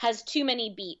has too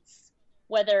many beats,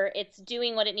 whether it's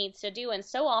doing what it needs to do. And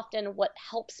so often what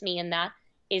helps me in that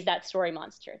is that story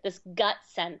monster, this gut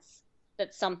sense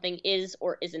that something is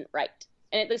or isn't right.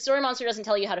 And the story monster doesn't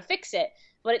tell you how to fix it,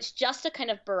 but it's just a kind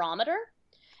of barometer.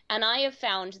 And I have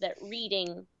found that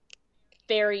reading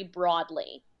very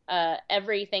broadly,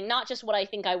 everything, not just what I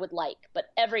think I would like, but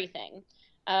everything,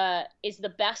 is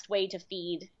the best way to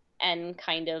feed and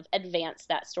kind of advance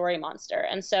that story monster.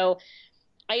 And so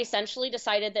I essentially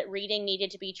decided that reading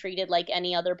needed to be treated like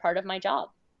any other part of my job.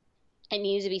 It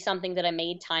needed to be something that I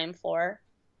made time for,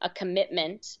 a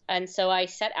commitment. And so I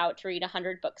set out to read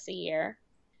 100 books a year.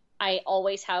 I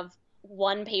always have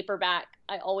one paperback,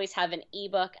 I always have an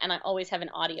ebook, and I always have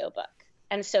an audiobook.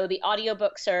 And so the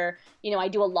audiobooks are, I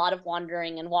do a lot of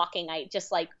wandering and walking. I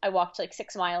walked like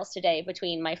 6 miles today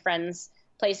between my friend's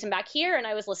place and back here, and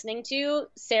I was listening to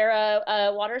Sarah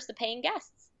Waters' The Paying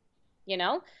Guests,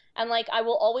 And like, I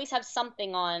will always have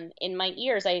something on in my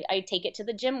ears. I take it to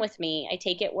the gym with me. I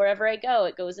take it wherever I go.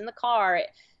 It goes in the car.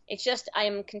 It's just,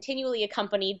 I'm continually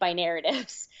accompanied by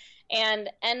narratives. And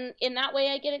in that way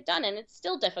I get it done. And it's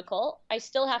still difficult. I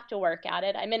still have to work at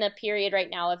it. I'm in a period right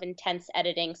now of intense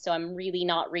editing, so I'm really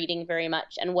not reading very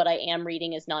much. And what I am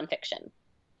reading is nonfiction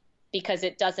because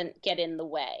it doesn't get in the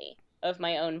way of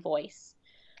my own voice.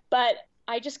 But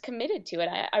I just committed to it.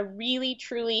 I really,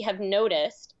 truly have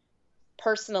noticed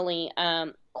personally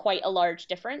quite a large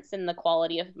difference in the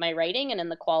quality of my writing and in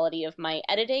the quality of my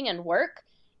editing and work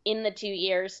in the 2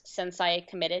 years since I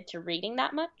committed to reading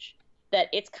that much, that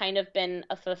it's kind of been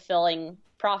a fulfilling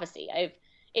prophecy.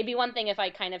 It'd be one thing if I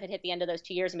kind of had hit the end of those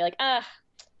 2 years and be like,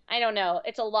 I don't know,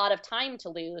 it's a lot of time to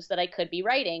lose that I could be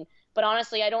writing. But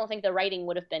honestly, I don't think the writing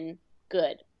would have been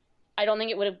good. I don't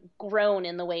think it would have grown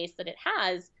in the ways that it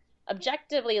has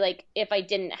objectively, like if I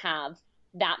didn't have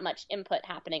that much input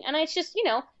happening. And it's just,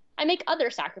 I make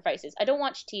other sacrifices. I don't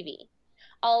watch TV.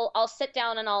 I'll sit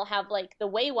down and I'll have, like, the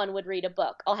way one would read a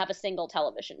book, I'll have a single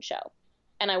television show.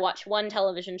 And I watch one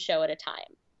television show at a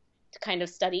time to kind of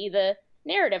study the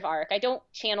narrative arc. I don't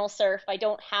channel surf. I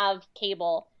don't have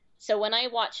cable. So when I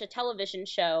watch a television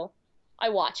show, I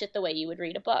watch it the way you would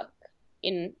read a book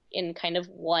in kind of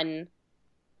one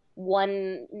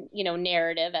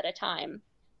narrative at a time.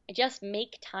 I just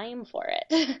make time for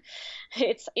it.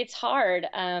 It's hard.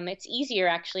 It's easier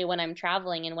actually when I'm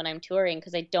traveling and when I'm touring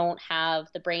because I don't have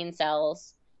the brain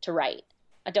cells to write.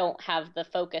 I don't have the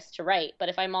focus to write. But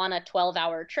if I'm on a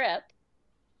 12-hour trip,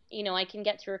 I can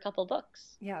get through a couple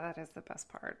books. Yeah, that is the best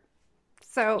part.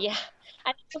 So yeah,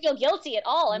 I don't feel guilty at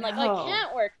all. I'm like, oh, I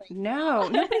can't work. No,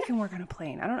 nobody can work on a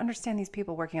plane. I don't understand these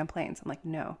people working on planes. I'm like,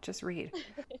 no, just read.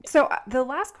 So the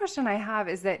last question I have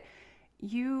is that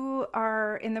you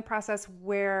are in the process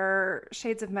where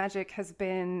Shades of Magic has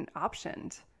been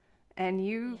optioned, and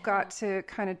you got to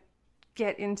kind of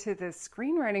get into the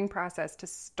screenwriting process to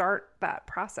start that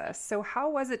process. So how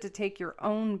was it to take your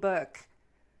own book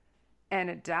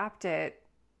and adapt it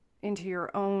into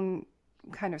your own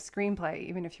kind of screenplay,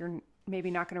 even if you're maybe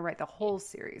not going to write the whole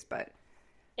series? But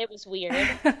it was weird.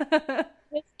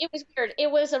 It was weird. It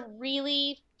was a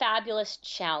really fabulous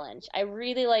challenge. I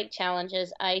really like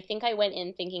challenges. I think I went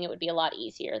in thinking it would be a lot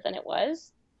easier than it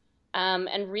was.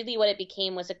 And really what it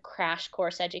became was a crash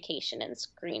course education in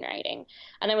screenwriting.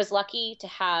 And I was lucky to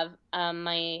have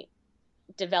my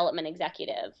development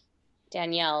executive,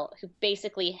 Danielle, who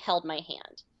basically held my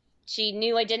hand. She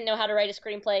knew I didn't know how to write a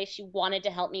screenplay. She wanted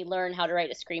to help me learn how to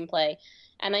write a screenplay.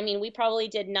 And I mean, we probably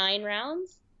did 9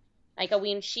 rounds. Like,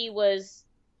 she was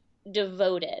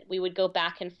devoted. We would go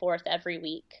back and forth every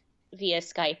week via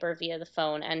Skype or via the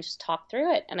phone and just talk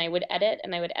through it. And I would edit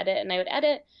and I would edit and I would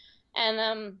edit.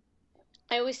 And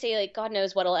I always say, like, God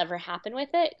knows what'll ever happen with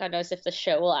it. God knows if the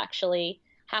show will actually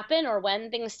happen or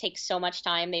when. Things take so much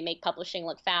time. They make publishing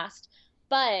look fast.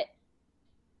 But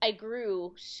I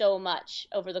grew so much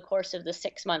over the course of the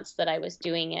 6 months that I was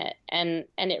doing it. And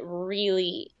it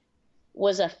really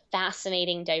was a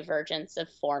fascinating divergence of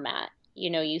format.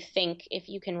 You think if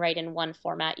you can write in one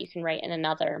format, you can write in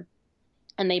another,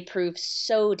 and they prove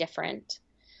so different.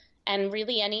 And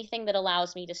really anything that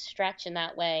allows me to stretch in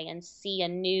that way and see a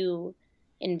new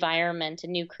environment, a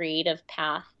new creative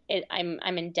path,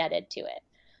 I'm indebted to it.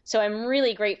 So I'm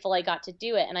really grateful I got to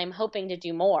do it, and I'm hoping to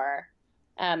do more.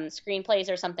 Screenplays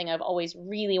are something I've always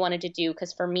really wanted to do,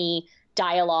 because for me,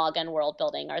 dialogue and world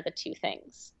building are the two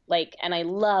things. And I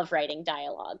love writing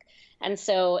dialogue. And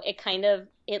so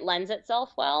it lends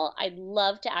itself well. I'd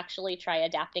love to actually try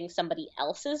adapting somebody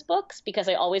else's books, because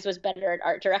I always was better at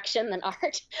art direction than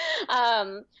art.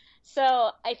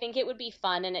 So I think it would be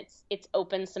fun, and it's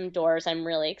opened some doors I'm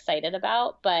really excited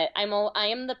about. But I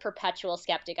am the perpetual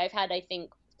skeptic. I've had, I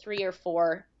think, 3 or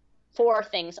 4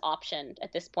 things optioned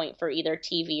at this point for either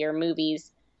TV or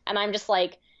movies, and I'm just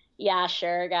like, yeah,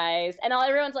 sure, guys. And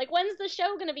everyone's like, when's the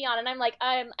show going to be on? And I'm like,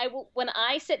 when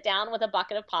I sit down with a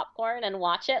bucket of popcorn and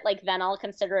watch it, then I'll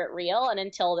consider it real. And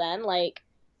until then,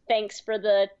 thanks for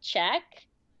the check,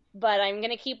 but I'm going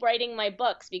to keep writing my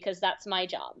books, because that's my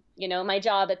job. My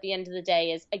job at the end of the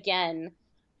day is, again,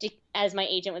 as my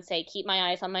agent would say, keep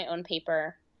my eyes on my own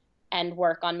paper and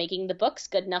work on making the books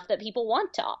good enough that people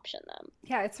want to option them.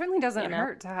 Yeah, it certainly doesn't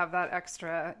hurt to have that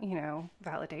extra,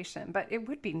 validation, but it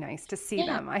would be nice to see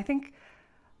them. I think,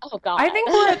 oh God, I think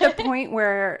we're at the point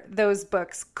where those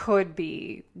books could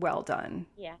be well done.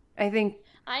 Yeah. I think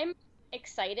I'm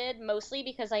excited mostly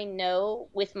because I know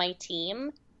with my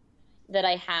team that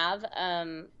I have,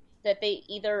 that they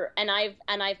either, and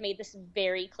I've made this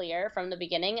very clear from the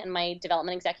beginning, and my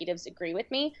development executives agree with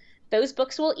me, those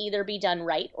books will either be done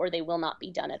right or they will not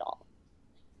be done at all.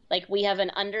 We have an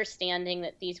understanding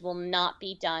that these will not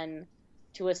be done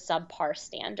to a subpar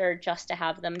standard just to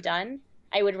have them done.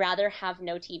 I would rather have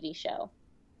no TV show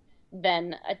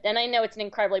than I know it's an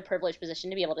incredibly privileged position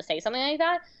to be able to say something like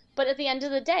that. But at the end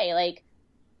of the day,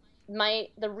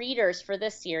 the readers for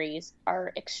this series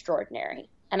are extraordinary,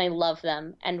 and I love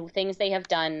them, and things they have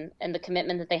done and the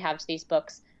commitment that they have to these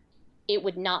books, it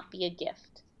would not be a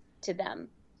gift to them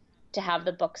to have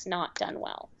the books not done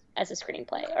well as a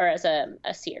screenplay or as a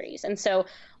series. And so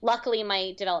luckily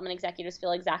my development executives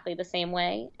feel exactly the same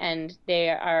way, and they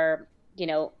are,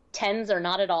 10s or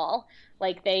not at all.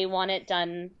 They want it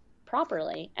done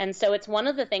properly. And so it's one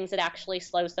of the things that actually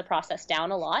slows the process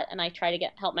down a lot, and I try to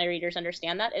help my readers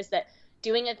understand that, is that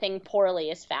doing a thing poorly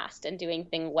is fast and doing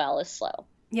thing well is slow.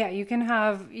 Yeah, you can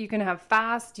have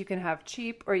fast, you can have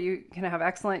cheap, or you can have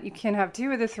excellent. You can have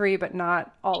 2 of the 3, but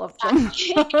not all of them.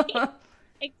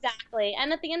 Exactly.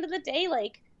 And at the end of the day,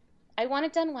 I want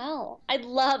it done well.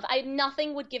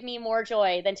 Nothing would give me more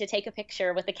joy than to take a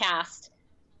picture with the cast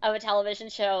of a television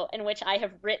show in which I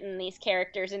have written these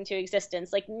characters into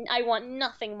existence. I want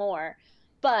nothing more,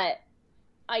 but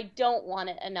I don't want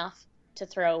it enough to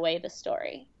throw away the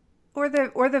story. Or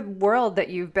the world that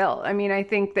you've built. I mean, I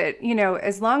think that,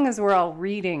 as long as we're all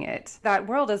reading it, that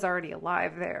world is already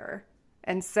alive there.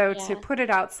 And so to put it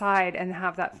outside and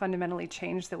have that fundamentally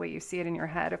change the way you see it in your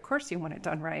head, of course you want it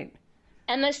done right.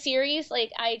 And the series,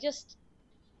 and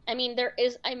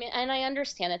I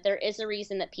understand that there is a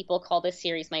reason that people call this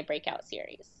series my breakout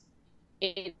series.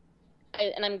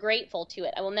 And I'm grateful to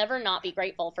it. I will never not be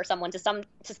grateful for someone to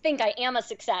think I am a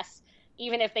success,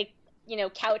 even if they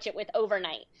couch it with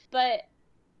overnight. But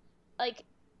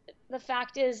the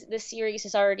fact is, the series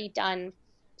has already done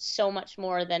so much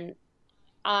more than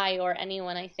I or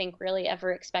anyone, I think, really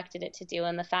ever expected it to do.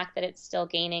 And the fact that it's still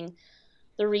gaining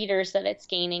the readers that it's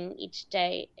gaining each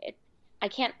day, I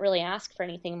can't really ask for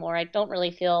anything more. I don't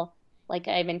really feel like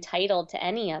I'm entitled to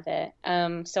any of it.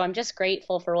 So I'm just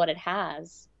grateful for what it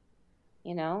has.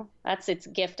 That's its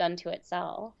gift unto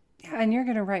itself. Yeah, and you're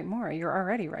going to write more. You're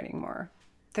already writing more.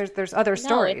 There's other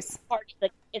stories.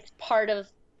 It's part of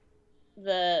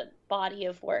the body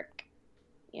of work,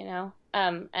 and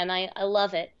I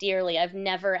love it dearly. I've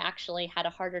never actually had a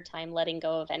harder time letting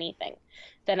go of anything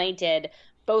than I did.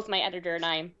 Both my editor and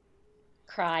I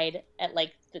cried at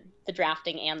the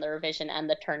drafting and the revision and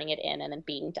the turning it in and it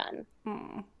being done.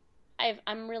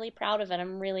 I'm really proud of it.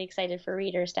 I'm really excited for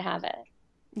readers to have it.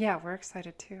 Yeah, we're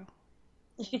excited too.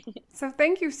 So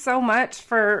thank you so much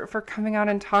for coming on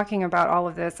and talking about all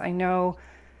of this. I know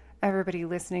everybody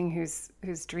listening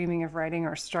who's dreaming of writing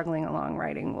or struggling along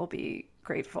writing will be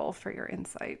grateful for your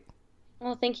insight.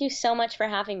 Well, thank you so much for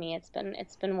having me. It's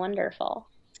been wonderful.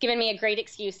 It's given me a great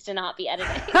excuse to not be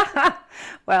editing.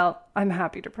 Well, I'm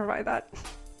happy to provide that.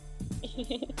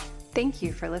 Thank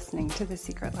you for listening to the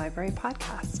Secret Library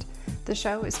podcast. The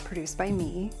show is produced by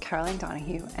me, Caroline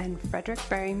Donahue, and Frederick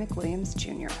Barry McWilliams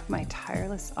Jr., my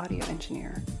tireless audio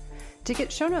engineer. To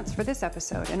get show notes for this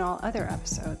episode and all other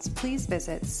episodes, please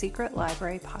visit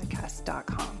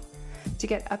secretlibrarypodcast.com. To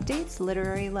get updates,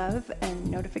 literary love, and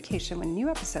notification when new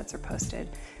episodes are posted,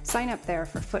 sign up there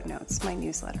for Footnotes, my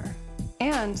newsletter.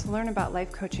 And to learn about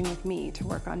life coaching with me to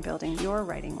work on building your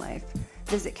writing life,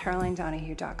 visit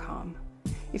carolinedonahue.com.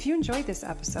 If you enjoyed this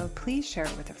episode, please share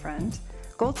it with a friend.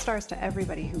 Gold stars to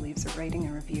everybody who leaves a rating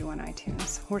and review on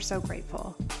iTunes. We're so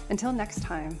grateful. Until next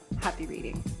time, happy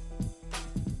reading.